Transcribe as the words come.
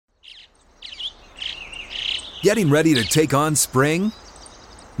Getting ready to take on spring?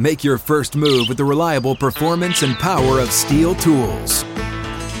 Make your first move with the reliable performance and power of Steel tools.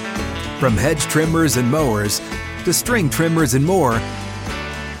 From hedge trimmers and mowers to string trimmers and more,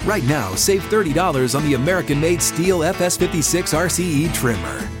 right now save $30 on the American-made Steel FS56 RCE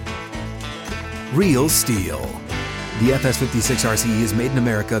trimmer. Real Steel. The FS56 RCE is made in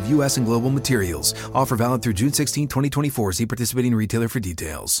America of U.S. and global materials. Offer valid through June 16, 2024. See participating retailer for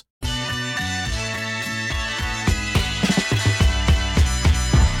details.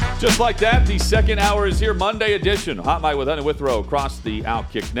 Just like that, the second hour is here. Monday edition. Hot Mic with Hunter Withrow across the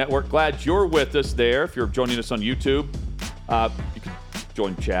Outkick Network. Glad you're with us there. If you're joining us on YouTube, you can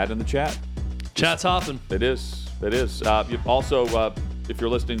join Chad in the chat. Chat's hopping. It is. Also, if you're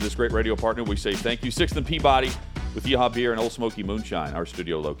listening to this great radio partner, we say thank you. 6th and Peabody with Yeehaw Beer and Old Smoky Moonshine, our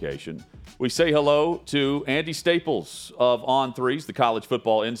studio location. We say hello to Andy Staples of On Threes, the college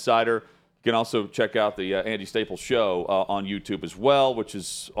football insider. You can also check out the Andy Staples Show on YouTube as well, which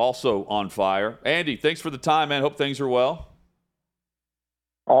is also on fire. Andy, thanks for the time, man. Hope things are well.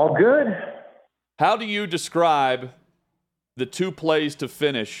 All good. How do you describe the two plays to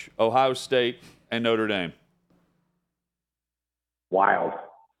finish Ohio State and Notre Dame? Wild.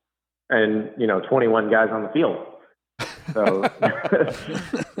 And, 21 guys on the field. So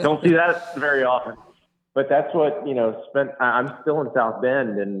don't see that very often. But that's what, I'm still in South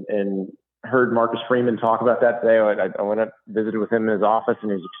Bend and heard Marcus Freeman talk about that today. I went up, visited with him in his office,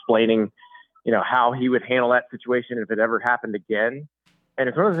 and he was explaining, how he would handle that situation if it ever happened again. And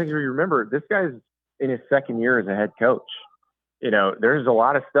it's one of the things where you remember, this guy's in his second year as a head coach. There's a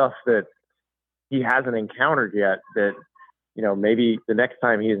lot of stuff that he hasn't encountered yet that, maybe the next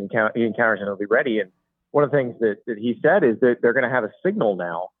time he encounters it, he'll be ready. And one of the things that he said is that they're going to have a signal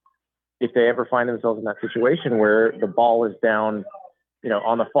now if they ever find themselves in that situation where the ball is down,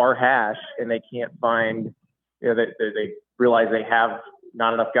 on the far hash and they can't find, they realize they have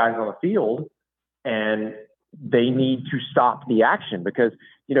not enough guys on the field and they need to stop the action because,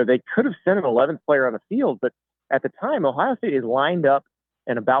 they could have sent an 11th player on the field, but at the time, Ohio State is lined up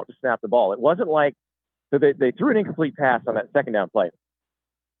and about to snap the ball. It wasn't like, so they threw an incomplete pass on that second down play. It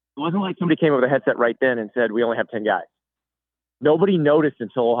wasn't like somebody came over the headset right then and said, we only have 10 guys. Nobody noticed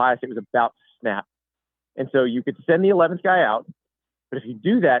until Ohio State was about to snap. And so you could send the 11th guy out, but if you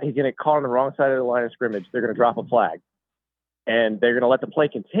do that, he's going to get caught on the wrong side of the line of scrimmage. They're going to drop a flag, and they're going to let the play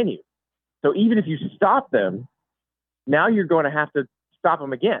continue. So even if you stop them, now you're going to have to stop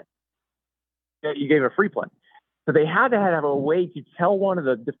them again. You gave him a free play. So they had to have a way to tell one of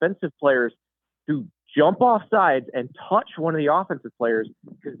the defensive players to jump off sides and touch one of the offensive players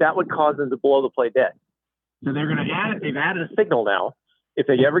because that would cause them to blow the play dead. So they're going to add it. They've added a signal now. If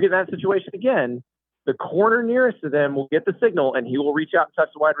they ever get in that situation again, the corner nearest to them will get the signal and he will reach out and touch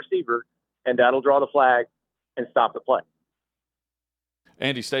the wide receiver, and that'll draw the flag and stop the play.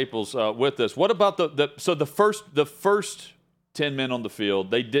 Andy Staples with us. What about the first 10 men on the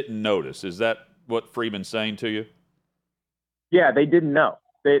field, they didn't notice. Is that what Freeman's saying to you? Yeah, they didn't know.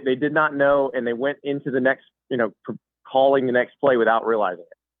 They did not know, and they went into the next, calling the next play without realizing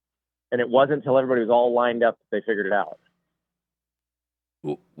it. And it wasn't until everybody was all lined up that they figured it out.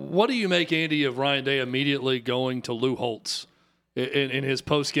 What do you make, Andy, of Ryan Day immediately going to Lou Holtz in his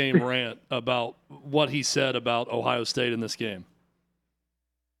post-game rant about what he said about Ohio State in this game?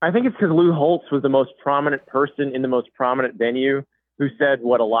 I think it's because Lou Holtz was the most prominent person in the most prominent venue who said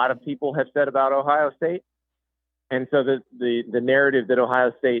what a lot of people have said about Ohio State. And so the narrative that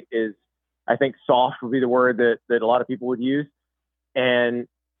Ohio State is, I think, soft would be the word that a lot of people would use. And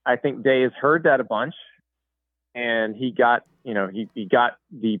I think Day has heard that a bunch. And he got, he got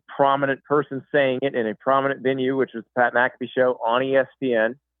the prominent person saying it in a prominent venue, which was the Pat McAfee show on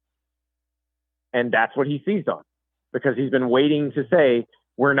ESPN. And that's what he seized on because he's been waiting to say,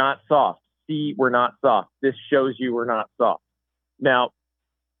 we're not soft. See, we're not soft. This shows you we're not soft. Now,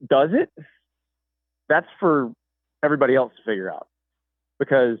 does it? That's for everybody else to figure out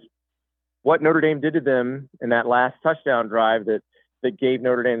because what Notre Dame did to them in that last touchdown drive that gave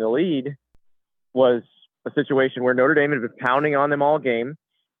Notre Dame the lead was a situation where Notre Dame had been pounding on them all game.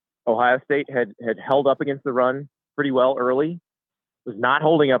 Ohio State had held up against the run pretty well early, was not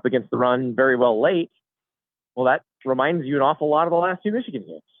holding up against the run very well late. Well, that reminds you an awful lot of the last two Michigan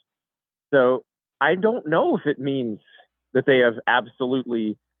games. So I don't know if it means that they have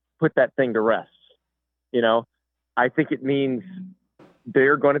absolutely put that thing to rest. I think it means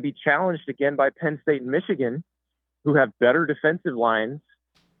they're going to be challenged again by Penn State and Michigan, who have better defensive lines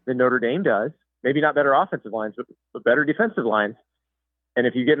than Notre Dame does. Maybe not better offensive lines, but better defensive lines. And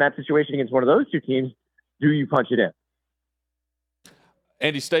if you get in that situation against one of those two teams, do you punch it in?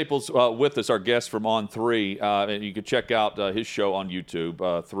 Andy Staples with us, our guest from On3. And you can check out his show on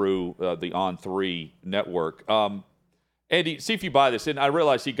YouTube through the On3 network. Andy, see if you buy this. And I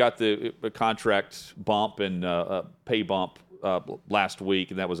realize he got the contract bump and pay bump last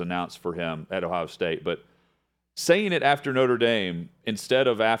week, and that was announced for him at Ohio State. But saying it after Notre Dame instead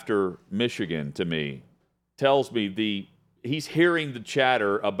of after Michigan, to me, tells me he's hearing the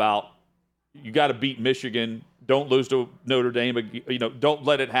chatter about you got to beat Michigan. Don't lose to Notre Dame. Don't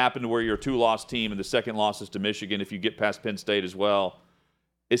let it happen to where you're a 2-loss team and the second loss is to Michigan if you get past Penn State as well.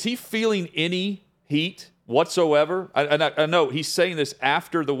 Is he feeling any heat whatsoever? I know he's saying this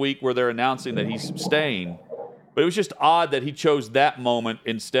after the week where they're announcing that he's staying, but it was just odd that he chose that moment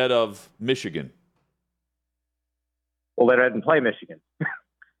instead of Michigan. Well, they didn't play Michigan.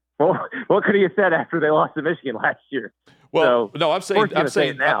 Well, what could he have said after they lost to Michigan last year? Well, so, no, I'm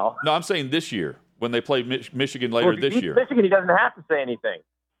saying now. I'm saying this year when they play Michigan later this year. Michigan, he doesn't have to say anything.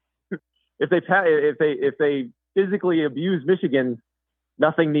 If they physically abuse Michigan,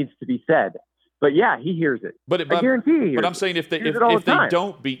 nothing needs to be said. But yeah, he hears it. I guarantee he hears it. But I'm saying if they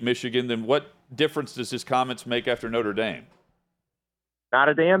don't beat Michigan, then what difference does his comments make after Notre Dame? Not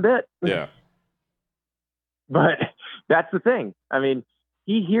a damn bit. Yeah. But that's the thing. I mean,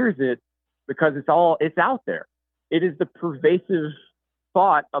 he hears it because it's out there. It is the pervasive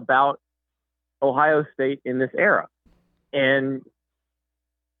thought about Ohio State in this era. And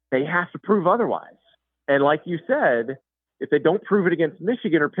they have to prove otherwise. And like you said, if they don't prove it against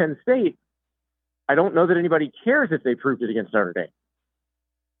Michigan or Penn State, I don't know that anybody cares if they proved it against Notre Dame.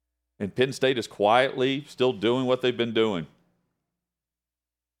 And Penn State is quietly still doing what they've been doing.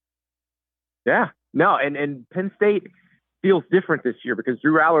 Yeah. No, and Penn State feels different this year because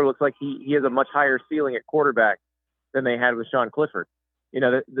Drew Aller looks like he has a much higher ceiling at quarterback than they had with Sean Clifford.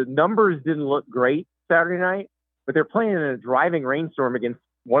 The numbers didn't look great Saturday night, but they're playing in a driving rainstorm against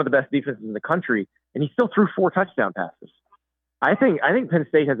one of the best defenses in the country, and he still threw 4 touchdown passes. I think Penn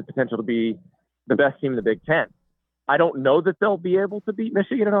State has the potential to be the best team in the Big Ten. I don't know that they'll be able to beat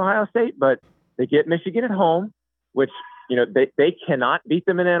Michigan and Ohio State, but they get Michigan at home, which they cannot beat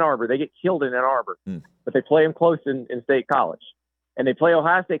them in Ann Arbor. They get killed in Ann Arbor, but they play them close in State College, and they play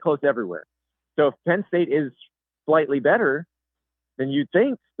Ohio State close everywhere. So if Penn State is slightly better, then you'd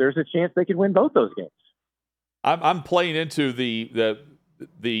think there's a chance they could win both those games. I'm playing into the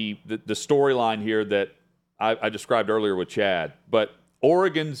storyline here that I described earlier with Chad, but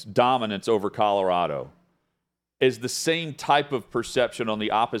Oregon's dominance over Colorado is the same type of perception on the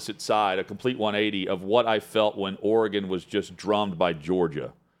opposite side, a complete 180 of what I felt when Oregon was just drummed by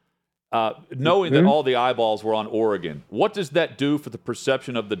Georgia. Knowing that all the eyeballs were on Oregon, what does that do for the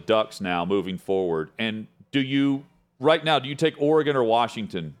perception of the Ducks now moving forward? And do you take Oregon or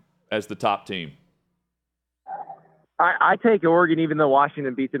Washington as the top team? I take Oregon, even though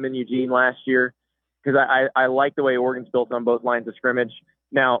Washington beat them in Eugene last year, because I like the way Oregon's built on both lines of scrimmage.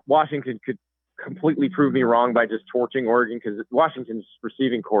 Now, Washington could completely prove me wrong by just torching Oregon because Washington's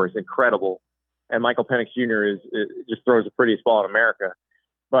receiving core is incredible, and Michael Penix Jr. just throws the prettiest ball in America.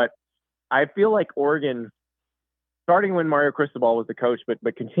 But I feel like Oregon, starting when Mario Cristobal was the coach,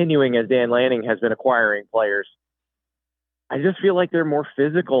 but continuing as Dan Lanning has been acquiring players, I just feel like they're more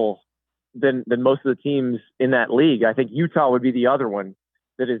physical than most of the teams in that league. I think Utah would be the other one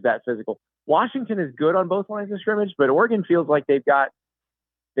that is that physical. Washington is good on both lines of scrimmage, but Oregon feels like they've got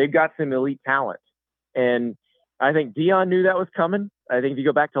some elite talent. And I think Deion knew that was coming. I think if you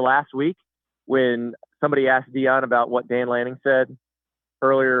go back to last week when somebody asked Deion about what Dan Lanning said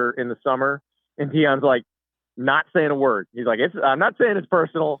earlier in the summer, and Deion's like, not saying a word. He's like, I'm not saying it's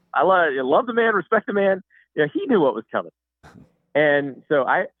personal. I love the man, respect the man. Yeah, he knew what was coming. And so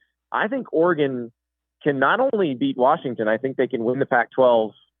I think Oregon can not only beat Washington, I think they can win the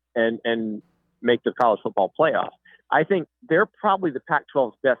Pac-12 and make the college football playoff. I think they're probably the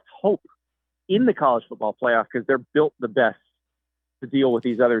Pac-12's best hope in the college football playoff because they're built the best to deal with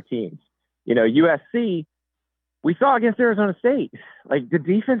these other teams. USC, we saw against Arizona State, like the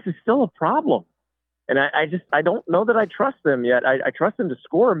defense is still a problem. And I don't know that I trust them yet. I trust them to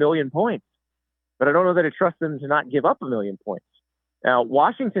score 1 million points, but I don't know that I trust them to not give up 1 million points. Now,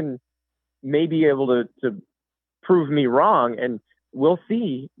 Washington may be able to prove me wrong, and we'll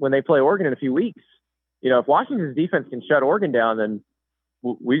see when they play Oregon in a few weeks. If Washington's defense can shut Oregon down, then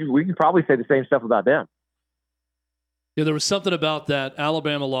we can probably say the same stuff about them. Yeah, there was something about that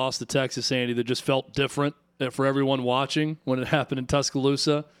Alabama loss to Texas, Andy, that just felt different for everyone watching when it happened in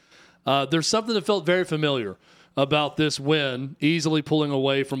Tuscaloosa. There's something that felt very familiar about this win, easily pulling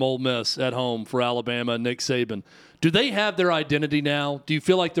away from Ole Miss at home for Alabama and Nick Saban. Do they have their identity now? Do you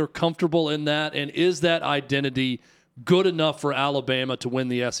feel like they're comfortable in that? And is that identity good enough for Alabama to win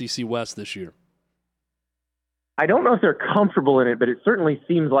the SEC West this year? I don't know if they're comfortable in it, but it certainly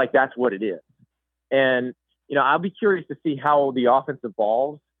seems like that's what it is. And, I'll be curious to see how the offense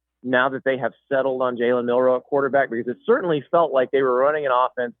evolves now that they have settled on Jalen Milroe at quarterback, because it certainly felt like they were running an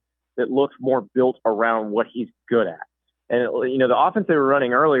offense that looks more built around what he's good at. And, the offense they were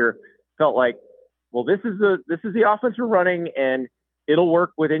running earlier felt like, well, this is the offense we're running, and it'll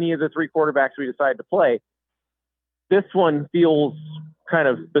work with any of the three quarterbacks we decide to play. This one feels kind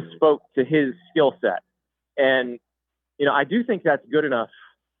of bespoke to his skill set. And, I do think that's good enough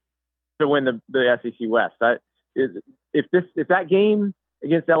to win the SEC West. If that game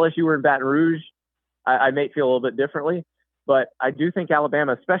against LSU were in Baton Rouge, I may feel a little bit differently. But I do think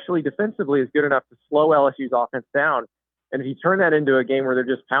Alabama, especially defensively, is good enough to slow LSU's offense down. And if you turn that into a game where they're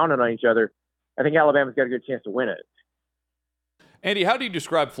just pounding on each other, I think Alabama's got a good chance to win it. Andy, how do you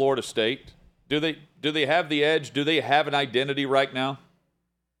describe Florida State? Do they have the edge? Do they have an identity right now?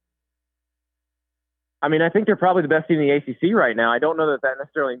 I mean, I think they're probably the best team in the ACC right now. I don't know that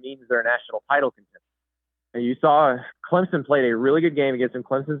necessarily means they're a national title contender. And you saw Clemson played a really good game against them.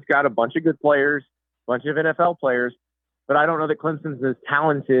 Clemson's got a bunch of good players, a bunch of NFL players, but I don't know that Clemson's as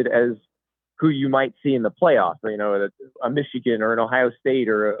talented as who you might see in the playoffs. A Michigan or an Ohio State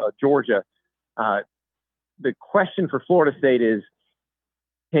or a Georgia. The question for Florida State is,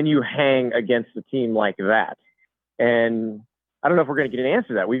 can you hang against a team like that? And I don't know if we're going to get an answer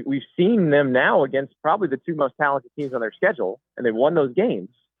to that. We've seen them now against probably the two most talented teams on their schedule, and they've won those games.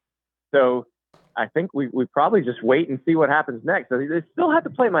 So I think we probably just wait and see what happens next. So they still have to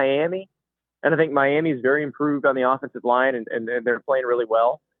play Miami, and I think Miami is very improved on the offensive line, and they're playing really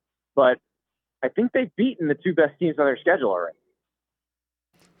well. But I think they've beaten the two best teams on their schedule already.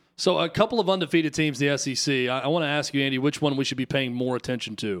 So a couple of undefeated teams in the SEC. I want to ask you, Andy, which one we should be paying more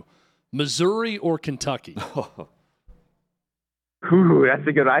attention to, Missouri or Kentucky? Ooh, that's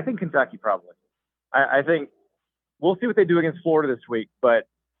a good one. I think Kentucky probably. I think we'll see what they do against Florida this week, but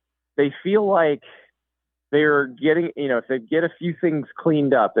they feel like they're getting, if they get a few things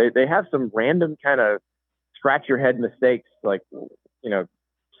cleaned up, they have some random kind of scratch your head mistakes, like,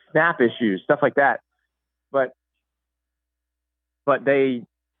 snap issues, stuff like that. But they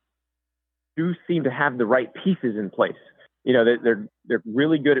do seem to have the right pieces in place. They're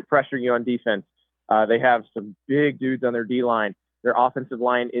really good at pressuring you on defense. They have some big dudes on their D-line. Their offensive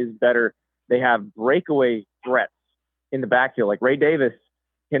line is better. They have breakaway threats in the backfield. Like Ray Davis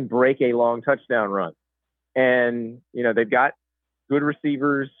can break a long touchdown run. And, they've got good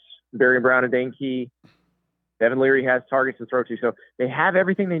receivers, Barry Brown and Dane Key. Devin Leary has targets to throw to. So they have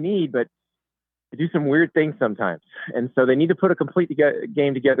everything they need, but they do some weird things sometimes. And so they need to put a complete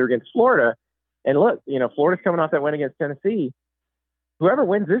game together against Florida. And look, Florida's coming off that win against Tennessee. Whoever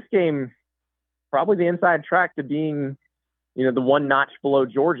wins this game, probably the inside track to being, the one notch below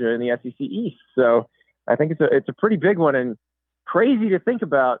Georgia in the SEC East. So I think it's a pretty big one, and crazy to think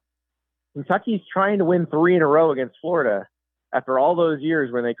about. Kentucky's trying to win 3 in a row against Florida after all those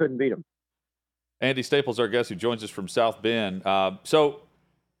years when they couldn't beat them. Andy Staples, our guest, who joins us from South Bend. So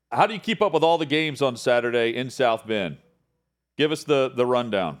how do you keep up with all the games on Saturday in South Bend? Give us the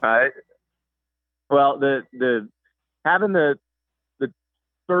rundown. Well, the having the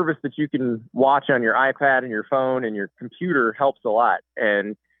service that you can watch on your iPad and your phone and your computer helps a lot.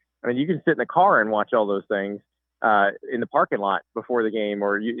 And I mean, you can sit in the car and watch all those things in the parking lot before the game,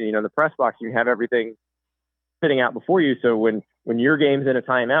 or the press box. You have everything sitting out before you. So when your game's in a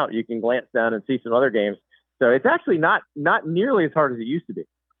timeout, you can glance down and see some other games. So it's actually not nearly as hard as it used to be.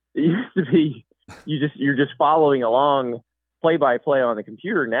 It used to be you're just following along play by play on the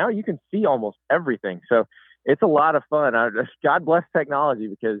computer. Now you can see almost everything. So it's a lot of fun. God bless technology,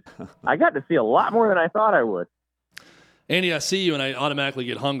 because I got to see a lot more than I thought I would. Andy, I see you and I automatically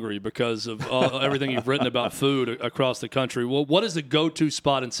get hungry because of everything you've written about food across the country. Well, what is the go-to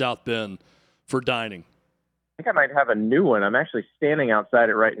spot in South Bend for dining? I think I might have a new one. I'm actually standing outside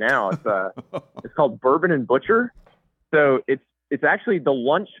it right now. It's called Bourbon and Butcher. So it's actually the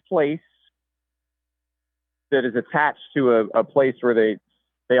lunch place that is attached to a place where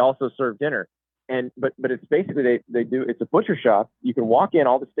they also serve dinner. But it's basically it's a butcher shop. You can walk in,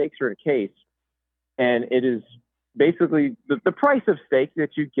 all the steaks are in a case, and it is basically the price of steak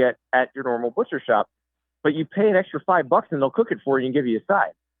that you get at your normal butcher shop, but you pay an extra $5 and they'll cook it for you and give you a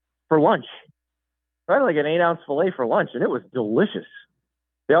side for lunch. I had like an 8-ounce filet for lunch, and it was delicious.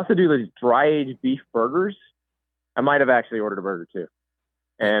 They also do these dry aged beef burgers. I might have actually ordered a burger too,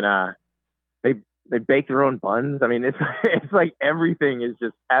 and they bake their own buns. I mean, it's like everything is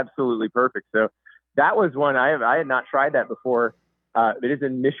just absolutely perfect. So that was one I had not tried that before. It is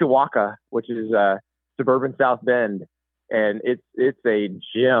in Mishawaka, which is suburban South Bend, and it's a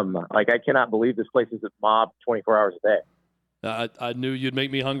gym. Like, I cannot believe this place is mobbed 24 hours a day. I knew you'd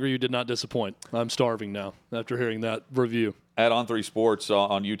make me hungry. You did not disappoint. I'm starving now after hearing that review. At On3 Sports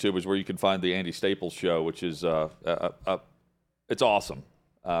on YouTube is where you can find the Andy Staples Show, which is it's awesome.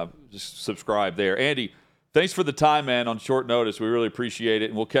 Just subscribe there. Andy, thanks for the time, man, on short notice. We really appreciate it,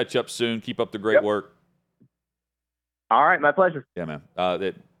 and we'll catch up soon. Keep up the great work. All right, my pleasure. Yeah, man.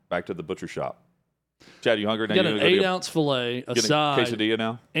 Back to the butcher shop. Chad, you hungry now? You got an 8-ounce filet, a side. Quesadilla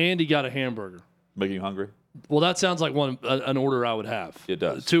now? And he got a hamburger. Making you hungry? Well, that sounds like an order I would have. It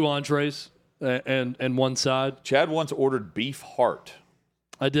does. 2 entrees and one side. Chad once ordered beef heart.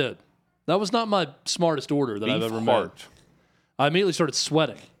 I did. That was not my smartest order that I've ever made. I immediately started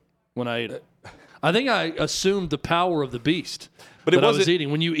sweating when I ate it. I think I assumed the power of the beast that I was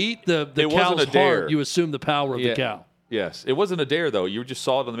eating. When you eat the cow's heart, you assume the power of the cow. Yes. It wasn't a dare, though. You just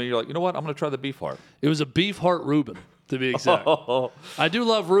saw it on the menu. You're like, you know what? I'm going to try the beef heart. It was a beef heart Reuben, to be exact. I do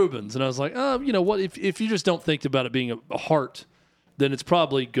love Reubens, and I was like, you know what? If you just don't think about it being a heart, then it's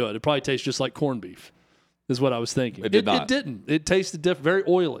probably good. It probably tastes just like corned beef, is what I was thinking. It did not. It didn't. It tasted very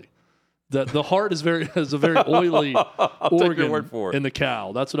oily. The heart is a very oily organ in the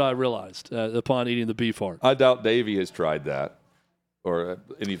cow. That's what I realized upon eating the beef heart. I doubt Davey has tried that or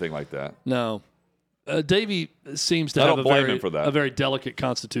anything like that. No. Davey seems to have a very delicate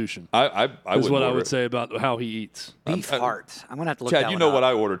constitution. I is what I would say about how he eats. Beef heart. I'm going to have to look Chad, that you one know up. what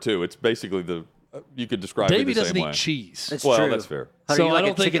I order, too. It's basically you could describe Davey it the same way. doesn't eat cheese. That's true. That's fair. Are So you like I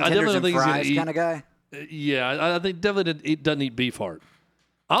don't a think chicken I tenders definitely and think fries he's kind of guy? Yeah, I think definitely doesn't eat beef heart.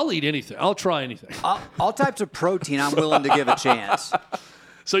 I'll eat anything. I'll try anything. All types of protein I'm willing to give a chance.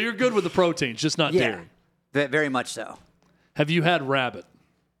 So you're good with the proteins, just not dairy. Very much so. Have you had rabbit?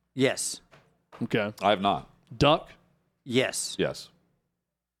 Yes. Okay. I have not. Duck? Yes. Yes.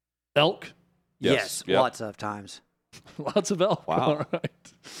 Elk? Yes. Yep. Lots of times. Lots of elk. Wow. All right.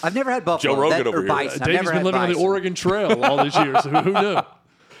 I've never had buffalo. Joe Rogan over or here. bison. I've Davey's never been had living on the bison. Oregon Trail all these years. Who knew?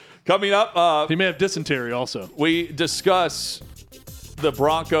 Coming up, He may have dysentery also. we discuss the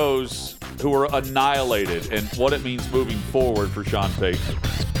Broncos who were annihilated and what it means moving forward for Sean Payton.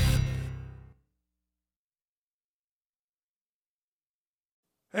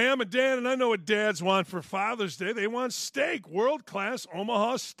 Hey, I'm a dad, and I know what dads want for Father's Day. They want steak, world-class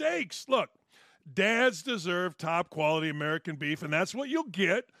Omaha steaks. Look, dads deserve top-quality American beef, and that's what you'll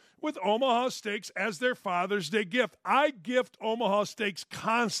get with Omaha Steaks as their Father's Day gift. I gift Omaha Steaks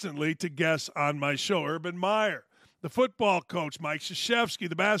constantly to guests on my show. Urban Meyer, the football coach, Mike Krzyzewski,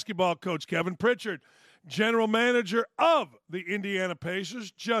 the basketball coach, Kevin Pritchard, general manager of the Indiana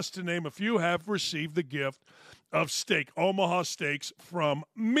Pacers, just to name a few, have received the gift of steak, Omaha Steaks from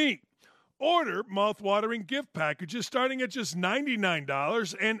me. Order mouth-watering gift packages starting at just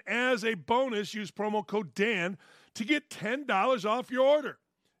 $99, and as a bonus, use promo code Dan to get $10 off your order.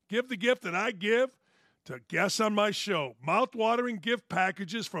 Give the gift that I give to guests on my show. Mouth-watering gift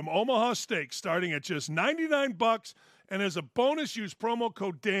packages from Omaha Steaks starting at just $99, and as a bonus, use promo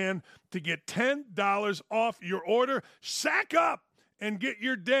code Dan to get $10 off your order. Sack up and get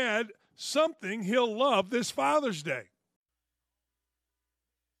your dad something he'll love this Father's Day.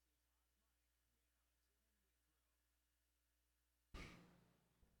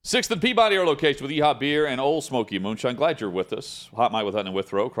 Sixth and Peabody, our location with Yeehaw Beer and Old Smoky Moonshine. Glad you're with us. Hot Mike with Hutton and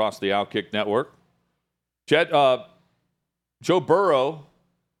Withrow across the Outkick Network. Chad, Joe Burrow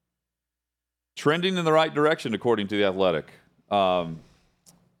trending in the right direction, according to The Athletic,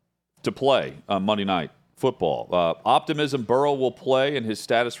 to play on Monday Night Football. Optimism, Burrow will play, and his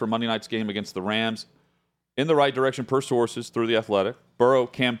status for Monday night's game against the Rams in the right direction per sources through The Athletic. Burrow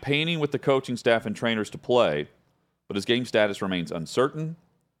campaigning with the coaching staff and trainers to play, but his game status remains uncertain.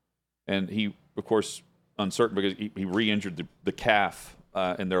 And he, of course, uncertain because he re-injured the calf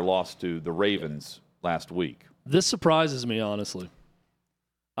in their loss to the Ravens last week. This surprises me, honestly.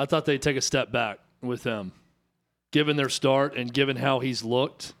 I thought they'd take a step back with him, given their start and given how he's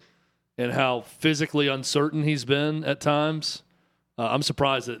looked and how physically uncertain he's been at times. I'm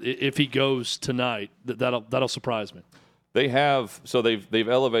surprised that if he goes tonight, that'll surprise me. They've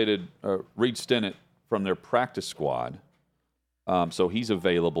elevated Reed Stennett from their practice squad, so he's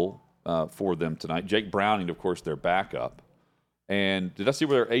available for them tonight. Jake Browning, of course, their backup. And did I see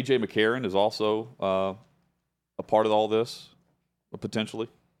where A.J. McCarron is also a part of all this, potentially,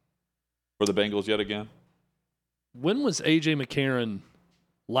 for the Bengals yet again? When was A.J. McCarron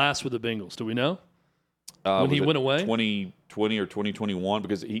last with the Bengals? Do we know? When he went away? 2020 or 2021,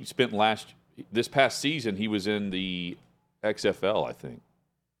 because he spent this past season, he was in the XFL, I think.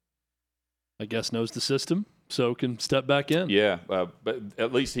 I guess knows the system. so can step back in. Yeah, but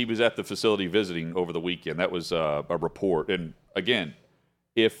at least he was at the facility visiting over the weekend. That was a report. And again,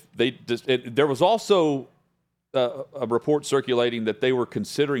 if they there was also a report circulating that they were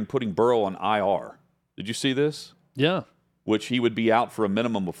considering putting Burrow on IR. Did you see this? Yeah. Which he would be out for a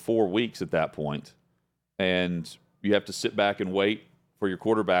minimum of 4 weeks at that point. And you have to sit back and wait for your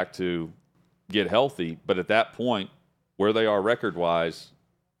quarterback to get healthy. But at that point, where they are record-wise,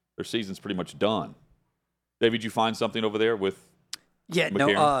 their season's pretty much done. David, did you find something over there with McCarron?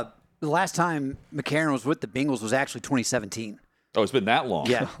 No. The last time McCarron was with the Bengals was actually 2017. Oh, it's been that long.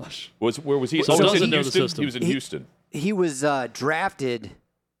 Yeah. Where was he? So He was doesn't in know the Houston. system. He was in Houston. He was drafted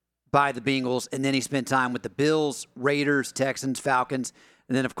by the Bengals, and then he spent time with the Bills, Raiders, Texans, Falcons,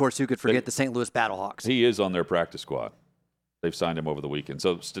 and then, of course, who could forget the St. Louis Battlehawks? He is on their practice squad. They've signed him over the weekend.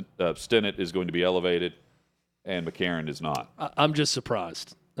 So Stinnett is going to be elevated, and McCarron is not. I'm just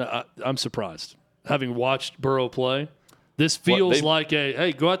surprised. I'm surprised. Having watched Burrow play, this feels like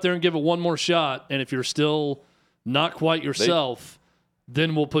hey, go out there and give it one more shot, and if you're still not quite yourself,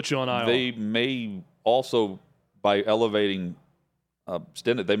 then we'll put you on IR. They may also, by elevating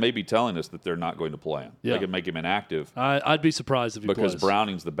Stinnett, they may be telling us that they're not going to play him. Yeah. They can make him inactive. I'd be surprised if he because plays.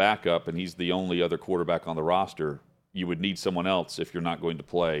 Browning's the backup and he's the only other quarterback on the roster. You would need someone else if you're not going to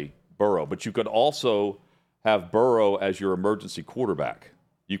play Burrow. But you could also have Burrow as your emergency quarterback.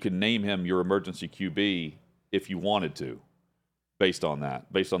 You can name him your emergency QB if you wanted to, based on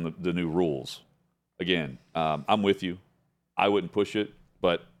that, based on the new rules. Again, I'm with you. I wouldn't push it,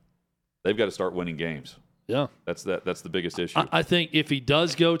 but they've got to start winning games. Yeah. That's the biggest issue. I think if he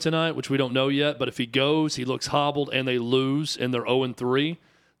does go tonight, which we don't know yet, but if he goes, he looks hobbled, and they lose, and they're 0-3,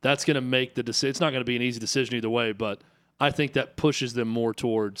 that's going to make the decision. It's not going to be an easy decision either way, but I think that pushes them more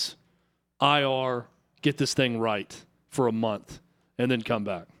towards IR, get this thing right for a month, and then come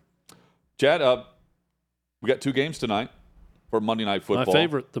back. Chad, we got 2 games tonight for Monday Night Football. My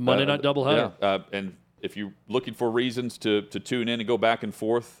favorite, the Monday night doubleheader. Yeah, and if you're looking for reasons to tune in and go back and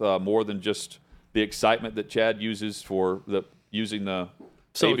forth more than just the excitement that Chad uses for using the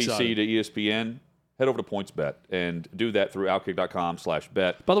ABC excited. to ESPN, head over to PointsBet and do that through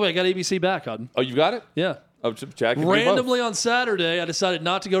Outkick.com/bet. By the way, I got ABC back, Hudden. Oh, you got it? Yeah. Oh, Chad can do both. Randomly on Saturday, I decided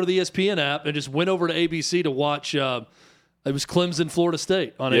not to go to the ESPN app and just went over to ABC to watch. It was Clemson, Florida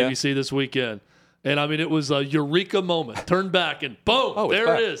State on ABC this weekend. And, I mean, it was a eureka moment. Turned back and boom,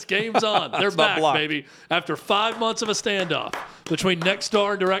 there it is. Game's on. They're back, baby. After 5 months of a standoff between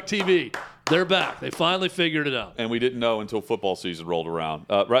Nexstar and DirecTV, they're back. They finally figured it out. And we didn't know until football season rolled around.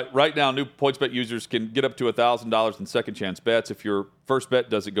 Right now, new PointsBet users can get up to $1,000 in second chance bets. If your first bet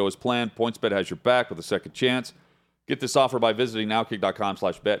doesn't go as planned, PointsBet has your back with a second chance. Get this offer by visiting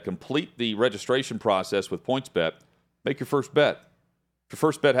Outkick.com/bet. Complete the registration process with PointsBet. Make your first bet. If your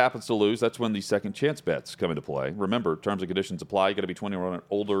first bet happens to lose, that's when the second chance bets come into play. Remember, terms and conditions apply. You got to be 21 or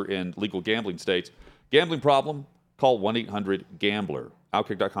older in legal gambling states. Gambling problem? Call 1-800-GAMBLER.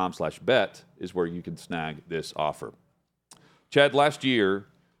 Outkick.com/bet is where you can snag this offer. Chad, last year,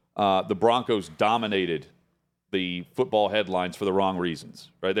 the Broncos dominated the football headlines for the wrong reasons.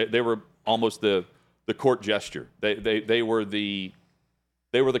 Right? They were almost the court gesture. They were the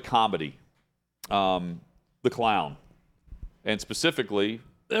comedy, the clown. And specifically,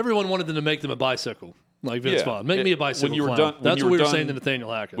 everyone wanted them to make them a bicycle, like Vince Vaughn. Make me a bicycle clown. That's what we were saying to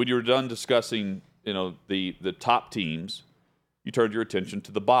Nathaniel Hackett. When you were done discussing, the top teams, you turned your attention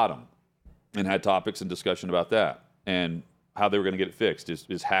to the bottom and had topics and discussion about that and how they were going to get it fixed.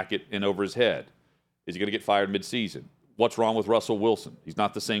 Is Hackett in over his head? Is he going to get fired midseason? What's wrong with Russell Wilson? He's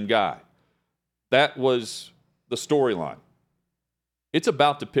not the same guy. That was the storyline. It's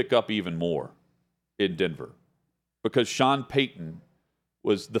about to pick up even more in Denver because Sean Payton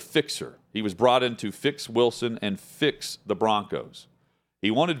was the fixer. He was brought in to fix Wilson and fix the Broncos. He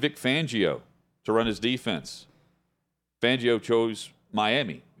wanted Vic Fangio to run his defense. Fangio chose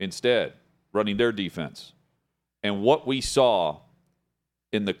Miami instead, running their defense. And what we saw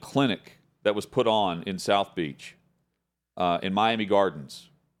in the clinic that was put on in South Beach, in Miami Gardens,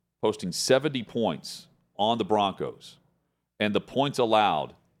 posting 70 points on the Broncos, and the points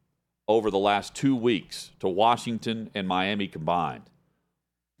allowed over the last 2 weeks to Washington and Miami combined.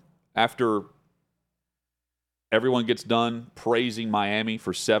 After everyone gets done praising Miami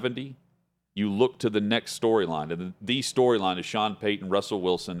for 70, you look to the next storyline. And the storyline is Sean Payton, Russell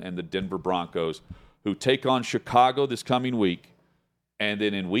Wilson, and the Denver Broncos, who take on Chicago this coming week. And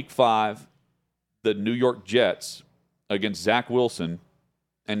then in week 5, the New York Jets against Zach Wilson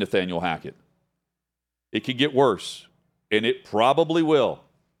and Nathaniel Hackett. It could get worse, and it probably will,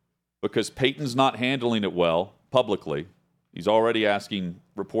 because Peyton's not handling it well publicly. He's already asking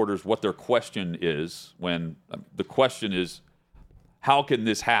reporters what their question is when the question is, how can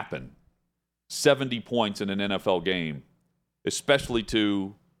this happen? 70 points in an NFL game, especially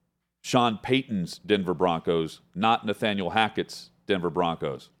to Sean Payton's Denver Broncos, not Nathaniel Hackett's Denver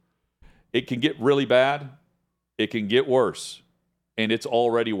Broncos. It can get really bad. It can get worse. And it's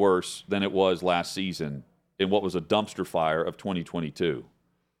already worse than it was last season in what was a dumpster fire of 2022.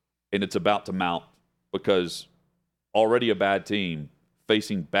 And it's about to mount because already a bad team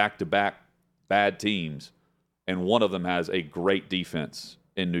facing back-to-back bad teams, and one of them has a great defense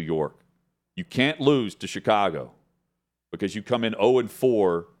in New York. You can't lose to Chicago because you come in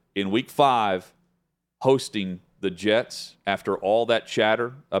 0-4 in Week 5 hosting the Jets after all that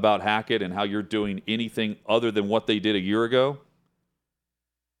chatter about Hackett and how you're doing anything other than what they did a year ago.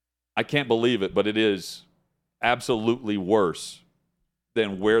 I can't believe it, but it is absolutely worse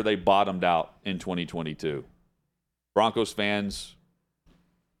than where they bottomed out in 2022. Broncos fans,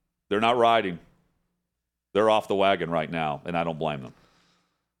 they're not riding. They're off the wagon right now, and I don't blame them.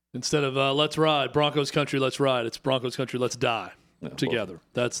 Instead of let's ride, Broncos country, let's ride, it's Broncos country, let's die together.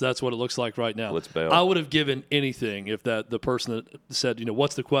 That's what it looks like right now. Let's bail. I would have given anything if the person that said,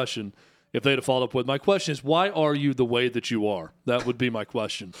 what's the question, if they'd have followed up with, my question is, why are you the way that you are? That would be my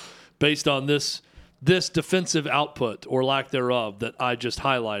question. Based on this defensive output or lack thereof that I just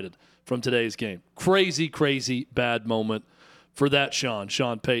highlighted from today's game. Crazy, crazy bad moment for that Sean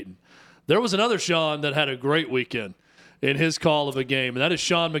Payton. There was another Sean that had a great weekend in his call of a game, and that is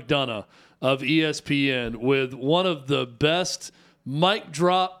Sean McDonough of ESPN with one of the best mic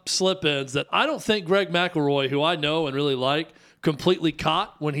drop slip-ins that I don't think Greg McElroy, who I know and really like, completely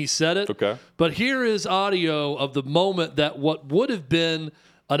caught when he said it. Okay. But here is audio of the moment that what would have been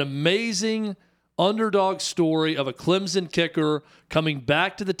an amazing underdog story of a Clemson kicker coming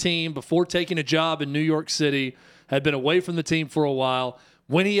back to the team before taking a job in New York City, had been away from the team for a while.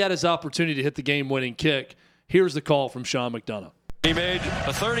 When he had his opportunity to hit the game-winning kick, here's the call from Sean McDonough. He made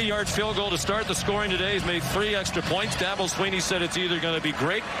a 30-yard field goal to start the scoring today. He's made 3 extra points. Dabo Sweeney said it's either going to be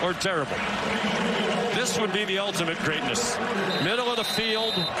great or terrible. This would be the ultimate greatness. Middle of the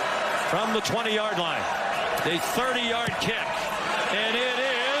field from the 20-yard line. A 30-yard kick. And it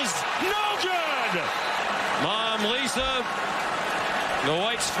is no good! Mom, Lisa, the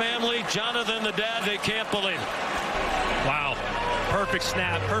White's family, Jonathan, the dad, they can't believe it. Wow. Perfect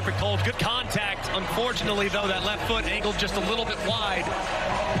snap, perfect hold, good contact. Unfortunately, though, that left foot angled just a little bit wide.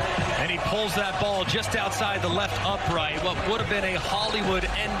 And he pulls that ball just outside the left upright. What would have been a Hollywood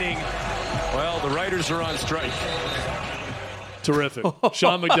ending. Well, the writers are on strike. Terrific.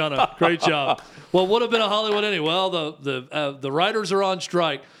 Sean McDonough, great job. Well, would have been a Hollywood ending. Well, the writers are on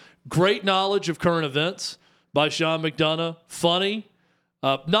strike. Great knowledge of current events by Sean McDonough. Funny.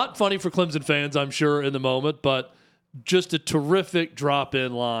 Not funny for Clemson fans, I'm sure, in the moment, but just a terrific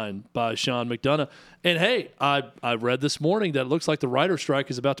drop-in line by Sean McDonough. And, hey, I read this morning that it looks like the writer's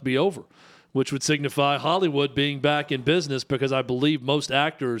strike is about to be over, which would signify Hollywood being back in business because I believe most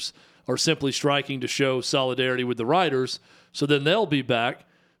actors are simply striking to show solidarity with the writers, so then they'll be back.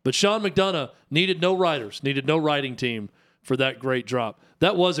 But Sean McDonough needed no writers, needed no writing team for that great drop.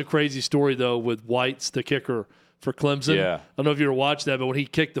 That was a crazy story, though, with White's, the kicker for Clemson. Yeah. I don't know if you ever watched that, but when he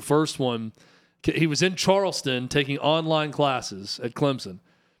kicked the first one, he was in Charleston taking online classes at Clemson.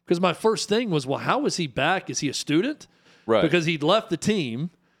 Because my first thing was, well, how is he back? Is he a student? Right. Because he'd left the team.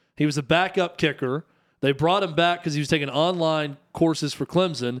 He was a backup kicker. They brought him back because he was taking online courses for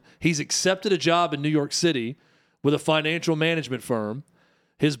Clemson. He's accepted a job in New York City with a financial management firm.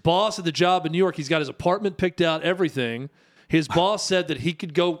 His boss at the job in New York, he's got his apartment picked out, everything. His boss said that he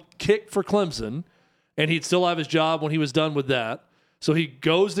could go kick for Clemson, and he'd still have his job when he was done with that. So he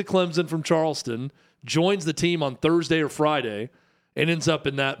goes to Clemson from Charleston, joins the team on Thursday or Friday, and ends up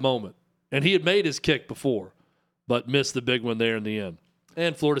in that moment. And he had made his kick before, but missed the big one there in the end.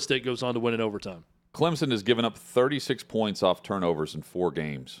 And Florida State goes on to win in overtime. Clemson has given up 36 points off turnovers in 4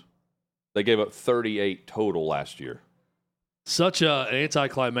 games. They gave up 38 total last year. Such an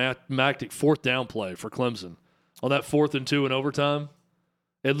anticlimactic fourth down play for Clemson. On that 4th and 2 in overtime,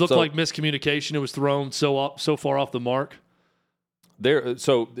 it looked like miscommunication. It was thrown so far off the mark.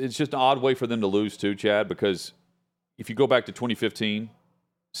 So it's just an odd way for them to lose too, Chad, because if you go back to 2015,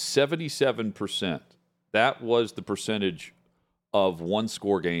 77%, that was the percentage of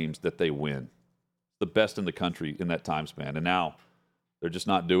one-score games that they win. The best in the country in that time span. And now they're just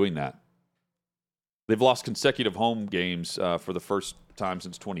not doing that. They've lost consecutive home games for the first time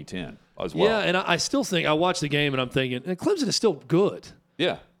since 2010 as well. Yeah, and I still think, I watched the game and I'm thinking, and Clemson is still good.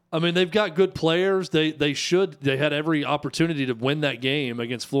 Yeah. I mean, they've got good players. They had every opportunity to win that game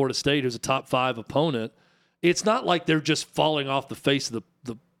against Florida State, who's a top 5 opponent. it's not like they're just falling off the face of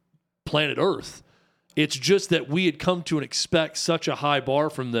the planet Earth. It's just that we had come to expect such a high bar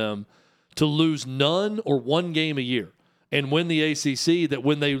from them to lose none or one game a year and win the ACC, that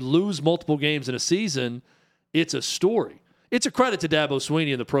when they lose multiple games in a season, it's a story. It's a credit to Dabo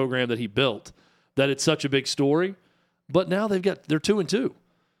Swinney and the program that he built that it's such a big story. But now they're 2-2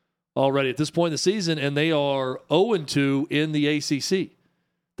 already at this point in the season, and they are 0-2 in the ACC.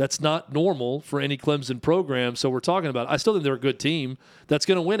 That's not normal for any Clemson program. So we're talking about, I still think they're a good team that's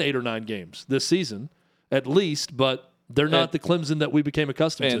going to win 8 or 9 games this season, at least, but they're not the Clemson that we became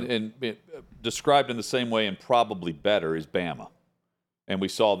accustomed to. And described in the same way and probably better is Bama. And we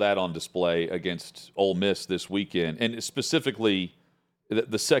saw that on display against Ole Miss this weekend. And specifically,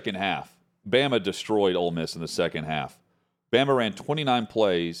 the second half. Bama destroyed Ole Miss in the second half. Bama ran 29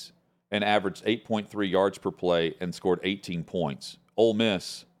 plays and averaged 8.3 yards per play and scored 18 points. Ole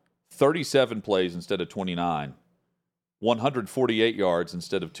Miss, 37 plays instead of 29, 148 yards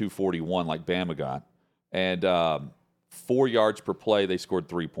instead of 241 like Bama got, and 4 yards per play, they scored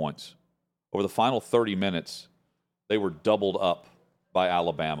 3 points. Over the final 30 minutes, they were doubled up by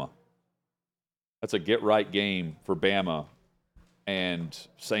Alabama. That's a get-right game for Bama, and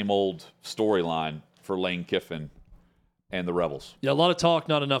same old storyline for Lane Kiffin and the Rebels. Yeah, a lot of talk,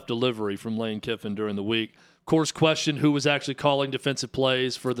 not enough delivery from Lane Kiffin during the week. Of course, questioned who was actually calling defensive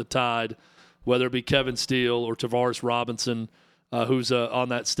plays for the Tide, whether it be Kevin Steele or Tavares Robinson, who's on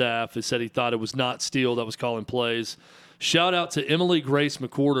that staff. He said he thought it was not Steele that was calling plays. Shout out to Emily Grace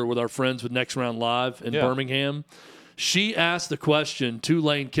McWhorter with our friends with Next Round Live in Birmingham. She asked the question to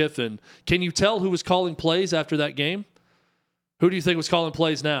Lane Kiffin, can you tell who was calling plays after that game? Who do you think was calling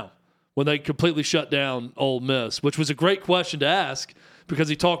plays now when they completely shut down Ole Miss? Which was a great question to ask because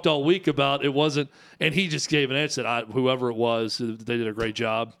he talked all week about it wasn't, and he just gave an answer that whoever it was, they did a great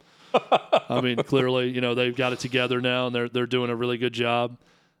job. I mean, clearly, they've got it together now, and they're doing a really good job.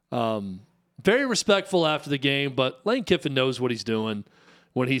 Very respectful after the game, but Lane Kiffin knows what he's doing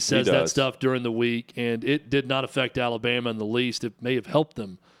when he says that stuff during the week, and it did not affect Alabama in the least. It may have helped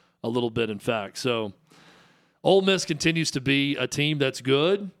them a little bit, in fact. So Ole Miss continues to be a team that's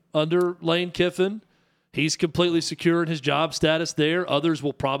good under Lane Kiffin. He's completely secure in his job status there. Others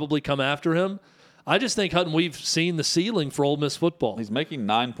will probably come after him. I just think, Hutton, we've seen the ceiling for Ole Miss football. He's making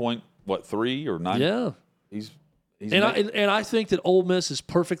 9.3 or 9. Yeah. I think that Ole Miss is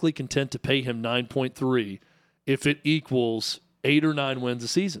perfectly content to pay him 9.3 if it equals 8 or 9 wins a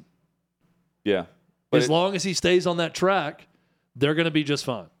season. Yeah. As long as he stays on that track, they're going to be just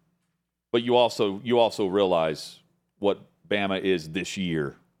fine. But you also realize what Bama is this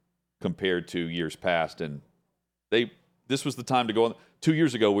year compared to years past, and this was the time to go. 2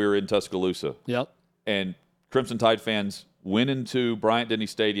 years ago, we were in Tuscaloosa. Yep. And Crimson Tide fans went into Bryant-Denny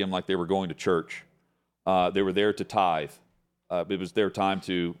Stadium like they were going to church. They were there to tithe. It was their time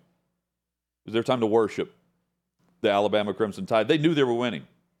to worship the Alabama Crimson Tide. They knew they were winning.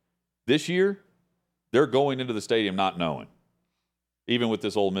 This year, they're going into the stadium not knowing, even with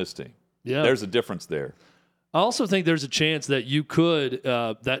this Ole Miss team. Yeah. There's a difference there. I also think there's a chance that you could,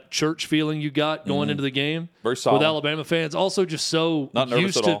 that church feeling you got going into the game very solid with Alabama fans, also just so not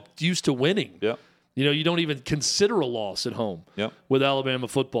nervous at all. Used to winning. Yep. You don't even consider a loss at home with Alabama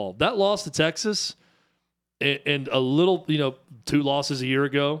football. That loss to Texas and a little, 2 losses a year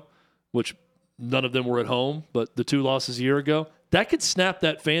ago, which none of them were at home, but the 2 losses a year ago, that could snap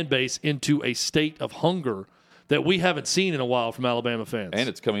that fan base into a state of hunger that we haven't seen in a while from Alabama fans. And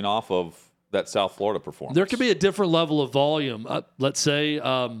it's coming off of that South Florida performance. There could be a different level of volume. Let's say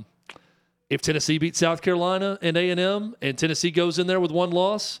if Tennessee beats South Carolina and A&M and Tennessee goes in there with 1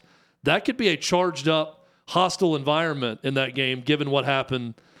 loss, that could be a charged up, hostile environment in that game given what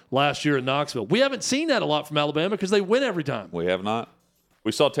happened last year in Knoxville. We haven't seen that a lot from Alabama because they win every time. We have not.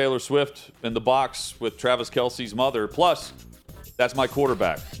 We saw Taylor Swift in the box with Travis Kelce's mother. Plus, that's my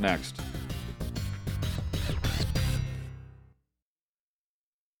quarterback next.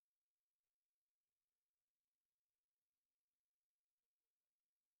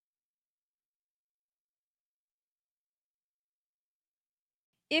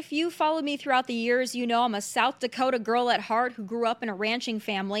 If you followed me throughout the years, you know I'm a South Dakota girl at heart who grew up in a ranching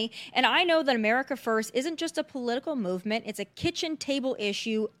family. And I know that America First isn't just a political movement, it's a kitchen table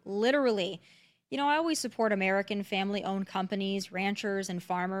issue, literally. I always support American family-owned companies, ranchers, and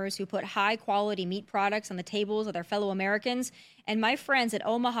farmers who put high-quality meat products on the tables of their fellow Americans. And my friends at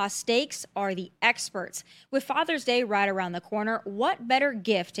Omaha Steaks are the experts. With Father's Day right around the corner, what better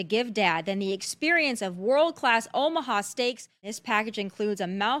gift to give Dad than the experience of world-class Omaha Steaks? This package includes a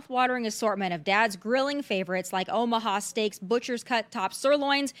mouth-watering assortment of Dad's grilling favorites like Omaha Steaks butcher's cut top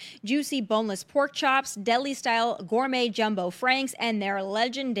sirloins, juicy boneless pork chops, deli-style gourmet jumbo franks, and their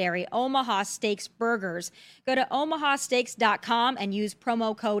legendary Omaha Steaks burgers. Go to omahasteaks.com and use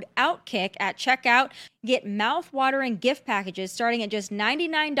promo code OUTKICK at checkout. Get mouth-watering gift packages starting at just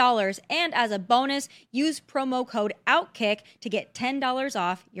 $99, and as a bonus, use promo code OUTKICK to get $10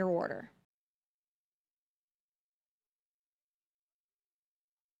 off your order.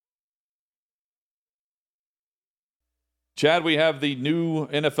 Chad, we have the new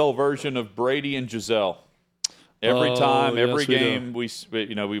NFL version of Brady and Giselle. Every time, every game, we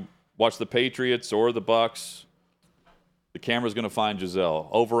watch the Patriots or the Bucks. The camera's going to find Giselle.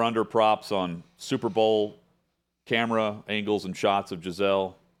 Over/under props on Super Bowl camera angles and shots of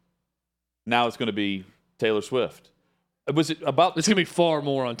Giselle. Now it's going to be Taylor Swift. Was it about? It's going to be far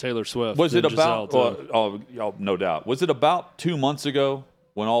more on Taylor Swift. Was it about? Giselle, no doubt. Was it about 2 months ago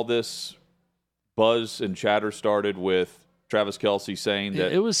when all this buzz and chatter started with Travis Kelce saying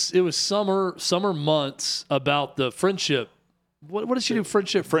that it was summer months about the friendship. What did she do?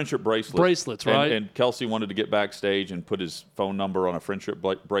 Friendship bracelets, right? And Kelce wanted to get backstage and put his phone number on a friendship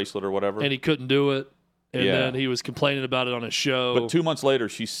bracelet or whatever, and he couldn't do it. And then he was complaining about it on his show. But 2 months later,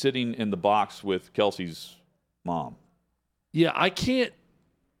 she's sitting in the box with Kelce's mom. Yeah, I can't.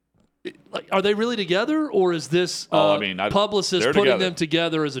 Are they really together, or is this publicist putting them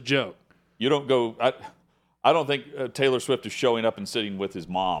together as a joke? You don't go. I don't think Taylor Swift is showing up and sitting with his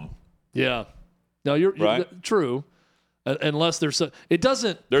mom. Yeah, no, you're true. Unless there's it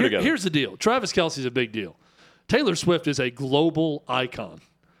doesn't. They're together. Here's the deal: Travis Kelce's a big deal. Taylor Swift is a global icon.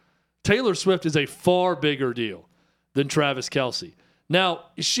 Taylor Swift is a far bigger deal than Travis Kelce.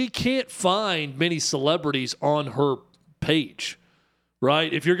 Now, she can't find many celebrities on her page,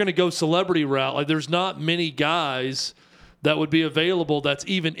 right? If you're going to go celebrity route, there's not many guys that would be available that's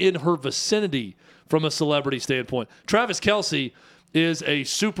even in her vicinity from a celebrity standpoint. Travis Kelce is a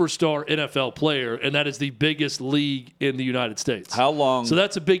superstar NFL player, and that is the biggest league in the United States. How long? So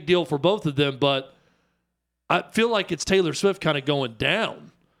that's a big deal for both of them, but I feel like it's Taylor Swift kind of going down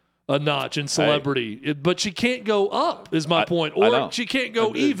a notch in celebrity, but she can't go up, is my point. Or she can't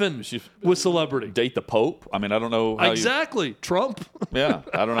go even with celebrity. Date the Pope? I mean, I don't know how exactly. Trump? Yeah,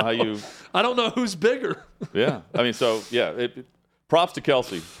 I don't know how you... I don't know who's bigger. Yeah, I mean, so, yeah, props to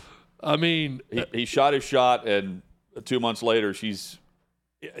Kelce. I mean... He shot his shot, and 2 months later, she's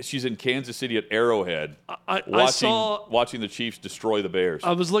in Kansas City at Arrowhead watching the Chiefs destroy the Bears.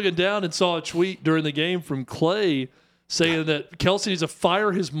 I was looking down and saw a tweet during the game from Clay saying that Kelce needs to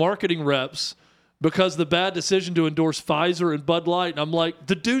fire his marketing reps because of the bad decision to endorse Pfizer and Bud Light. And I'm like,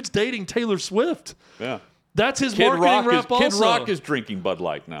 the dude's dating Taylor Swift. Yeah. That's his marketing rep also. Kid Rock is drinking Bud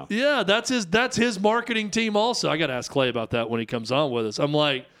Light now. Yeah, that's his marketing team also. I got to ask Clay about that when he comes on with us. I'm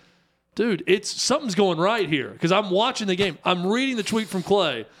like, dude, something's going right here because I'm watching the game. I'm reading the tweet from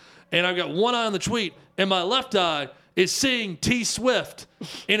Clay, and I've got one eye on the tweet, and my left eye is seeing T Swift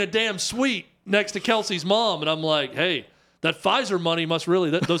in a damn suite next to Kelce's mom, and I'm like, hey, that Pfizer money must really,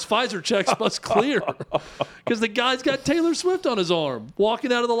 those Pfizer checks must clear because the guy's got Taylor Swift on his arm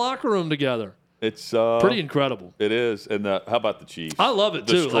walking out of the locker room together. It's pretty incredible. It is. And how about the Chiefs? I love it,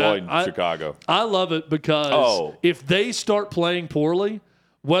 too. Destroying Chicago. I love it because if they start playing poorly,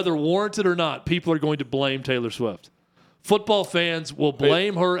 whether warranted or not, people are going to blame Taylor Swift. Football fans will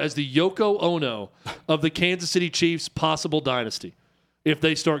blame her as the Yoko Ono of the Kansas City Chiefs' possible dynasty if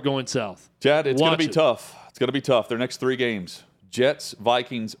they start going south. Chad, it's going to be tough. It's going to be tough. Their next 3 games, Jets,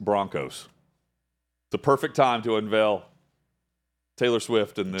 Vikings, Broncos. It's a perfect time to unveil Taylor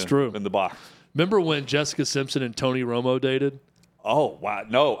Swift in the box. Remember when Jessica Simpson and Tony Romo dated? Oh, wow.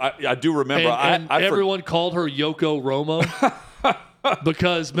 No, I do remember. And everyone called her Yoko Romo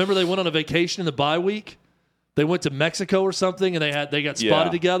because, remember, they went on a vacation in the bye week? They went to Mexico or something, and they got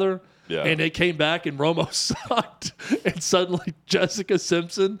spotted together. Yeah. And they came back, and Romo sucked. And suddenly Jessica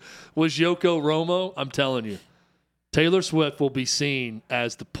Simpson was Yoko Romo. I'm telling you, Taylor Swift will be seen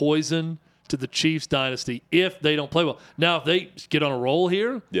as the poison to the Chiefs dynasty if they don't play well. Now, if they get on a roll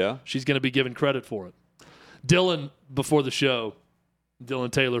here, she's going to be given credit for it. Dylan, before the show,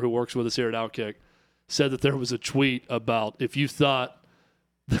 Dylan Taylor, who works with us here at Outkick, said that there was a tweet about if you thought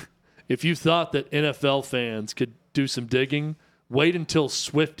that NFL fans could do some digging, wait until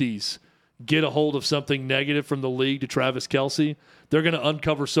Swifties get a hold of something negative from the league to Travis Kelce. They're going to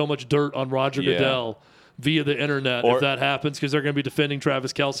uncover so much dirt on Roger Goodell via the internet if that happens because they're going to be defending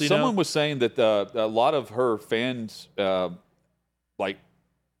Travis Kelce now. Someone was saying that a lot of her fans like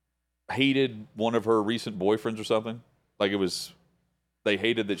hated one of her recent boyfriends or something? Like they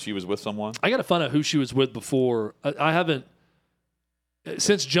hated that she was with someone? I got to find out who she was with before. I haven't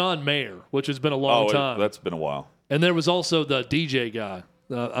since John Mayer, which has been a long time. That's been a while. And there was also the DJ guy.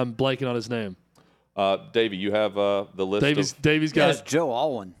 I'm blanking on his name. Davey, you have the list. Davy's got it's Joe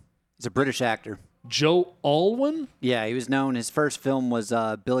Alwyn. He's a British actor. Joe Alwyn? Yeah, he was known. His first film was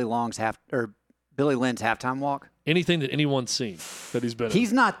Billy Lynn's Halftime Walk. Anything that anyone's seen that he's been in.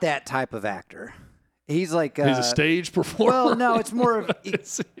 He's not that type of actor. He's like he's a stage performer. Well, no, it's more of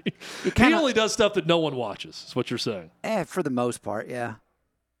he only does stuff that no one watches. Is what you're saying? For the most part, yeah.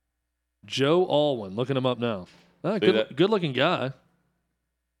 Joe Alwyn, looking him up now. Good-looking guy.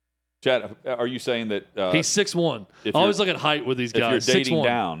 Chad, are you saying that he's 6'1"? I always look at height with these guys. If you're dating 6'1".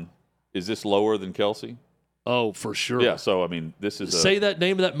 down, is this lower than Kelsey? Oh, for sure. Yeah. So I mean, this is. Say that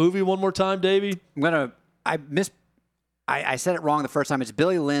name of that movie one more time, Davey. I said it wrong the first time. It's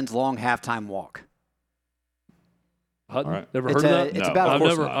Billy Lynn's Long Halftime Walk. All right. Never heard of that? It's about I've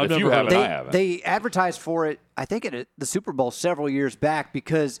never heard of it. I haven't. They advertised for it, I think, at the Super Bowl several years back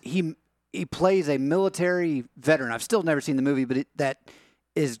because he plays a military veteran. I've still never seen the movie, but that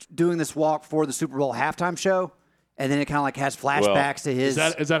is doing this walk for the Super Bowl halftime show, and then it kind of like has flashbacks to his.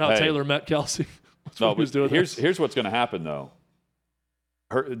 Is that how Taylor met Kelsey? No, but here's what's going to happen though.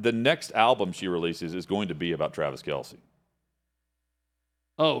 The next album she releases is going to be about Travis Kelce.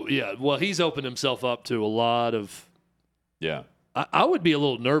 Oh yeah, well he's opened himself up to a lot of. Yeah, I would be a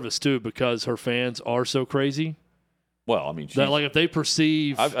little nervous too because her fans are so crazy. Well, I mean, that like if they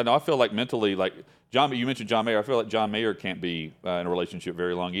perceive, I feel like mentally, like John. You mentioned John Mayer. I feel like John Mayer can't be in a relationship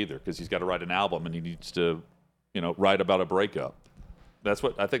very long either because he's got to write an album and he needs to, write about a breakup.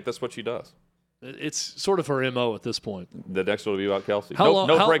 I think that's what she does. It's sort of her MO at this point. The next one will be about Kelsey.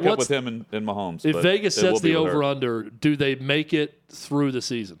 No breakup with him and Mahomes. If Vegas sets the over/under, do they make it through the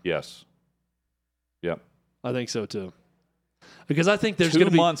season? Yes. Yep. I think so too. Because I think there's 2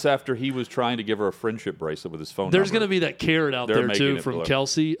 months after he was trying to give her a friendship bracelet with his phone there's number. going to be that carrot out there too from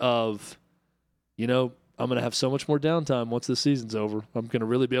Kelsey of, I'm going to have so much more downtime once this season's over. I'm going to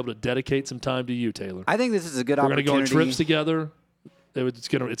really be able to dedicate some time to you, Taylor. I think this is a good opportunity. We're going opportunity. to go on trips together. It's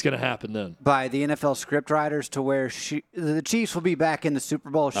going to happen then. By the NFL scriptwriters to where the Chiefs will be back in the Super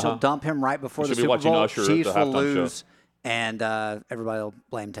Bowl. She'll dump him right before the Super Bowl. Usher Chiefs will lose. Show. And everybody will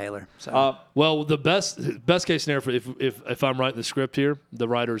blame Taylor. So. Well, the best case scenario, if I'm writing the script here, the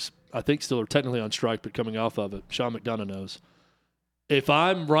writers I think still are technically on strike, but coming off of it, Sean McDonough knows. If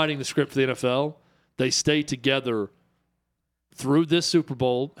I'm writing the script for the NFL, they stay together through this Super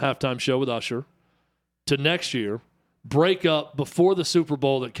Bowl halftime show with Usher to next year, break up before the Super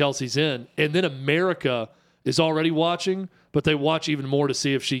Bowl that Kelsey's in, and then America is already watching, but they watch even more to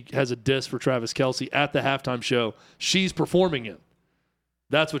see if she has a diss for Travis Kelce at the halftime show she's performing in.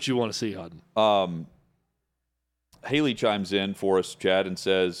 That's what you want to see, Hutton. Haley chimes in for us, Chad, and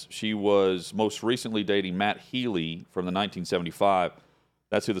says she was most recently dating Matt Healy from the 1975.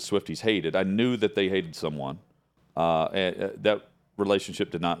 That's who the Swifties hated. I knew that they hated someone. That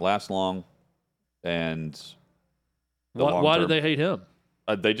relationship did not last long. And why did they hate him?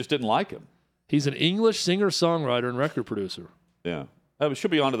 They just didn't like him. He's an English singer-songwriter and record producer. Yeah. We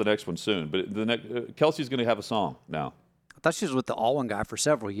should be on to the next one soon. But Kelsey's going to have a song now. I thought she was with the Alwyn guy for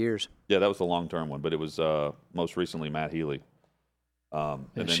several years. Yeah, that was the long-term one. But it was most recently Matt Healy. And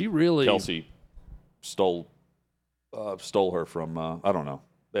then she really... Kelsey stole her from, I don't know.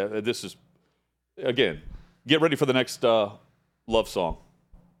 This is, again, get ready for the next love song.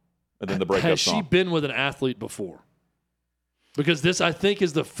 And then the breakup song. Has she been with an athlete before? Because this, I think,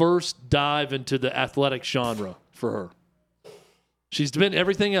 is the first dive into the athletic genre for her. She's been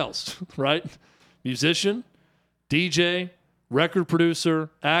everything else, right? Musician, DJ, record producer,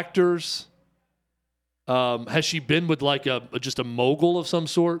 actors. Has she been with like just a mogul of some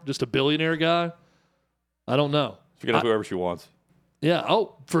sort, just a billionaire guy? I don't know. She can have whoever she wants. Yeah,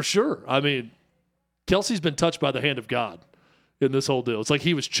 for sure. I mean, Kelsey's been touched by the hand of God in this whole deal. It's like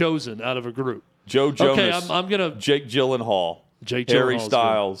he was chosen out of a group. Joe Jonas, okay, I'm gonna Jake Gyllenhaal, Harry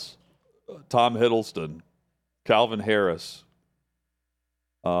Styles, Tom Hiddleston, Calvin Harris.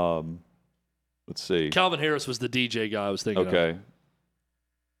 Let's see. Calvin Harris was the DJ guy I was thinking of. Okay.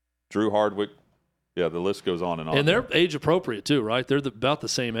 Drew Hardwick. Yeah, the list goes on and on. And they're age appropriate too, right? They're about the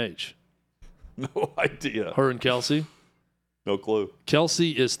same age. No idea. Her and Kelsey. No clue.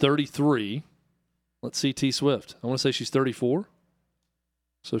 Kelsey is 33. Let's see T Swift. I want to say she's 34.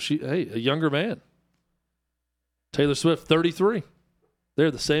 So a younger man. Taylor Swift, 33. They're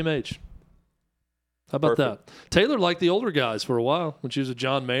the same age. How about that? Taylor liked the older guys for a while when she was with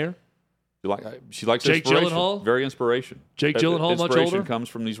John Mayer. She likes Jake inspiration. Gyllenhaal? Very inspiration. Jake Gyllenhaal much inspiration older? comes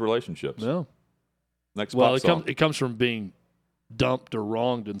from these relationships. No. Next Well, pop song. it comes from being dumped or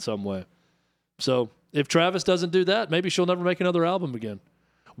wronged in some way. So if Travis doesn't do that, maybe she'll never make another album again.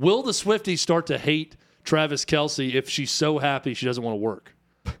 Will the Swifties start to hate Travis Kelce if she's so happy she doesn't want to work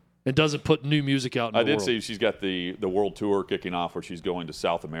and doesn't put new music out in the I did world? see she's got the world tour kicking off where she's going to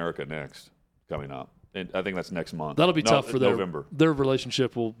South America next, coming up. And I think that's next month. That'll be tough for November. Their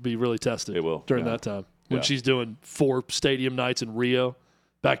relationship will be really tested. It will, during yeah. that time when Yeah. she's doing 4 stadium nights in Rio,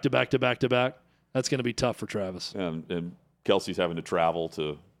 back to back to back to back. That's going to be tough for Travis. And Kelsey's having to travel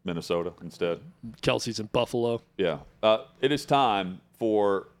to Minnesota instead. Kelsey's in Buffalo. Yeah. It is time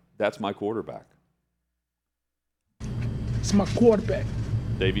for That's My Quarterback. It's my quarterback.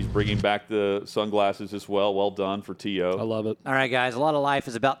 Davey's bringing back the sunglasses as well. Well done for T.O. I love it. All right, guys, a lot of life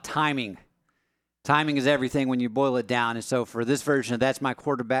is about timing. Timing is everything when you boil it down. And so for this version of That's My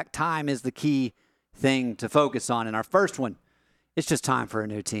Quarterback, time is the key thing to focus on. And our first one, it's just time for a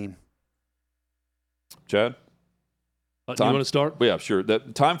new team. Chad? You want to start? Yeah, sure. The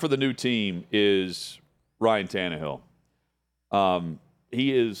time for the new team is Ryan Tannehill.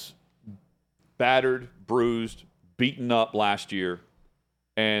 He is battered, bruised, beaten up last year,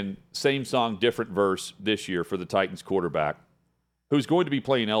 and same song, different verse this year for the Titans quarterback, who's going to be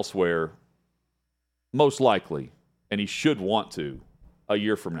playing elsewhere, most likely, and he should want to, a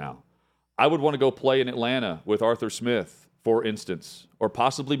year from now. I would want to go play in Atlanta with Arthur Smith, for instance, or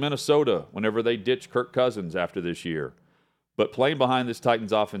possibly Minnesota whenever they ditch Kirk Cousins after this year. But playing behind this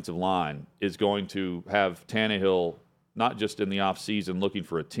Titans offensive line is going to have Tannehill not just in the offseason looking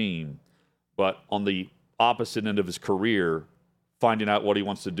for a team, but on the opposite end of his career, finding out what he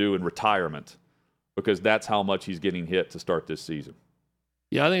wants to do in retirement, because that's how much he's getting hit to start this season.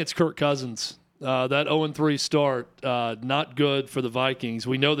 Yeah, I think it's Kirk Cousins. That 0-3 start, not good for the Vikings.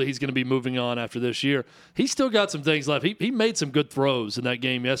 We know that he's going to be moving on after this year. He's still got some things left. He made some good throws in that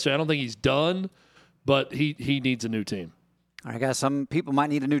game yesterday. I don't think he's done, but he needs a new team. All right, guys, some people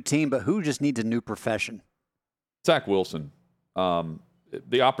might need a new team, but who just needs a new profession? Zach Wilson.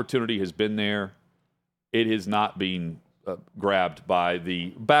 The opportunity has been there. It has not been grabbed by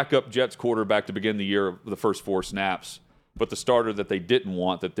the backup Jets quarterback to begin the year of the first 4 snaps, but the starter that they didn't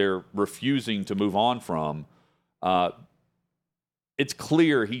want, that they're refusing to move on from. It's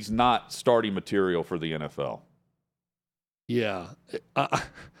clear he's not starting material for the NFL. Yeah.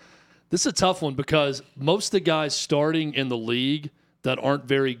 This is a tough one because most of the guys starting in the league that aren't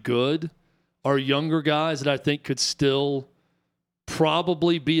very good are younger guys that I think could still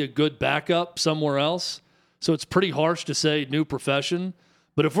probably be a good backup somewhere else. So it's pretty harsh to say new profession.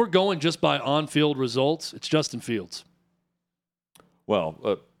 But if we're going just by on-field results, it's Justin Fields.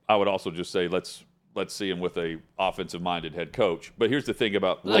 Well, I would also just say let's see him with a offensive-minded head coach. But here's the thing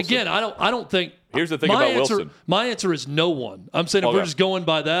about Wilson. Again, I don't think. Here's the thing about Wilson. My answer is no one. I'm saying if we're just going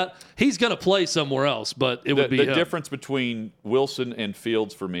by that, he's going to play somewhere else, but it would be the difference between Wilson and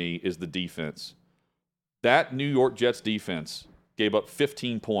Fields for me is the defense. That New York Jets defense gave up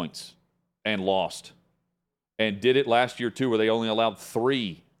 15 points and lost, and did it last year too, where they only allowed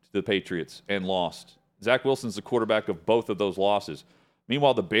 3 to the Patriots and lost. Zach Wilson's the quarterback of both of those losses.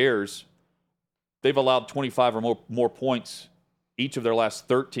 Meanwhile, the Bears, they've allowed 25 or more points each of their last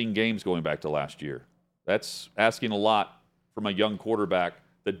 13 games going back to last year. That's asking a lot from a young quarterback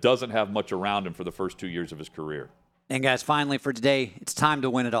that doesn't have much around him for the first 2 years of his career. And, guys, finally for today, it's time to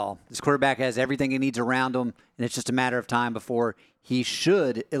win it all. This quarterback has everything he needs around him, and it's just a matter of time before he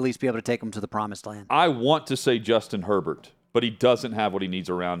should at least be able to take him to the promised land. I want to say Justin Herbert, but he doesn't have what he needs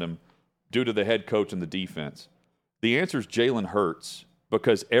around him due to the head coach and the defense. The answer is Jalen Hurts,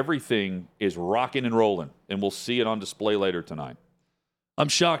 because everything is rocking and rolling, and we'll see it on display later tonight. I'm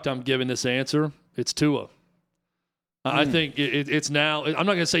shocked I'm giving this answer. It's Tua. I think it's now. I'm not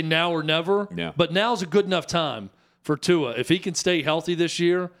going to say now or never, but now's a good enough time for Tua. If he can stay healthy this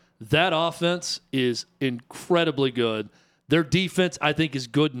year, that offense is incredibly good. Their defense, I think, is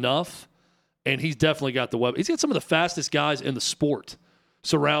good enough, and he's definitely got the weapon. He's got some of the fastest guys in the sport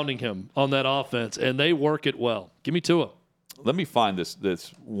surrounding him on that offense, and they work it well. Give me Tua. Let me find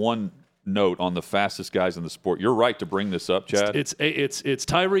this one note on the fastest guys in the sport. You're right to bring this up, Chad. It's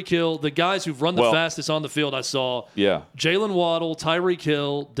Tyreek Hill. The guys who've run the fastest on the field I saw. Yeah. Jalen Waddle, Tyreek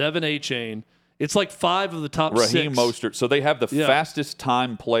Hill, Devin Achane. It's like 5 of the top 6. Raheem Mostert. So they have the fastest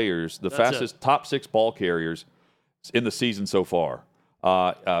time players, fastest top 6 ball carriers in the season so far.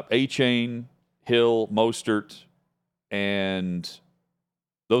 Achane, Hill, Mostert, and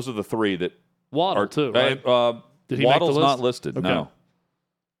those are the 3 that Waddle too, right? Did he Waddle's not listed, okay. No.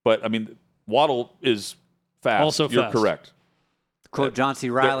 But, I mean, Waddle is fast. Also You're fast. correct. quote John C.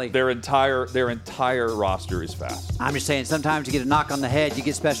 Reilly. Their entire roster is fast. I'm just saying, sometimes you get a knock on the head, you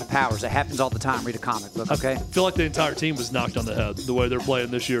get special powers. That happens all the time. Read a comic book, okay? I feel like the entire team was knocked on the head the way they're playing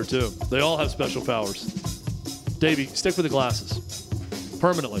this year, too. They all have special powers. Davey, stick with the glasses.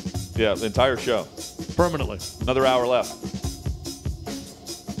 Permanently. Yeah, the entire show. Permanently. Another hour left.